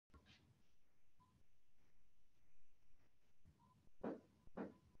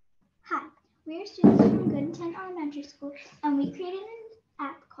We are students from Goodenton Elementary School, and we created an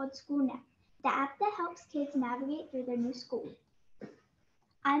app called SchoolNav, the app that helps kids navigate through their new school.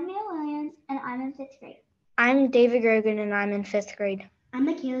 I'm Mia Williams, and I'm in 5th grade. I'm David Grogan, and I'm in 5th grade. I'm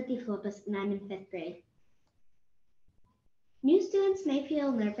Michaela DeFilippis, and I'm in 5th grade. New students may feel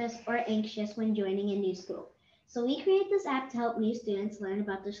nervous or anxious when joining a new school, so we created this app to help new students learn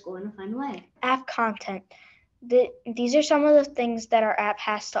about their school in a fun way. App content. These are some of the things that our app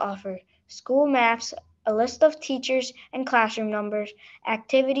has to offer: school maps, a list of teachers and classroom numbers,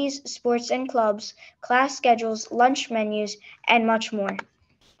 activities, sports and clubs, class schedules, lunch menus, and much more.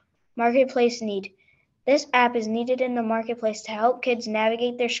 Marketplace need. This app is needed in the marketplace to help kids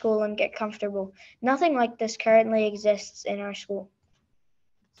navigate their school and get comfortable. Nothing like this currently exists in our school.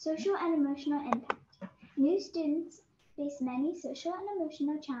 Social and emotional impact. New students face many social and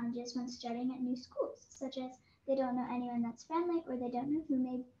emotional challenges when starting at new schools, such as they don't know anyone that's friendly or they don't know who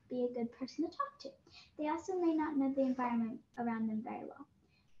may be a good person to talk to. They also may not know the environment around them very well,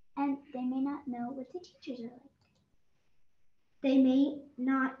 and they may not know what the teachers are like. They may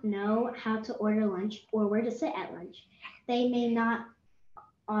not know how to order lunch or where to sit at lunch. They may not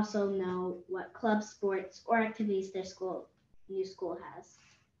also know what clubs, sports, or activities their new school has.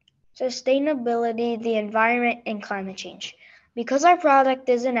 Sustainability, the environment, and climate change. Because our product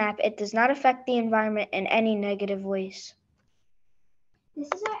is an app, it does not affect the environment in any negative ways. This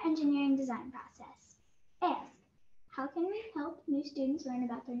is our engineering design process. Ask, how can we help new students learn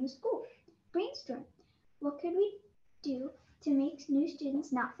about their new school? Brainstorm, what could we do to make new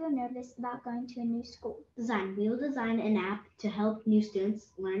students not feel nervous about going to a new school? Design, we will design an app to help new students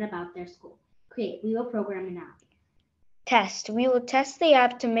learn about their school. Create, we will program an app. Test, we will test the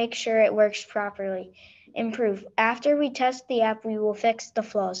app to make sure it works properly. Improve, after we test the app, we will fix the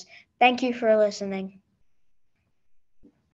flaws. Thank you for listening.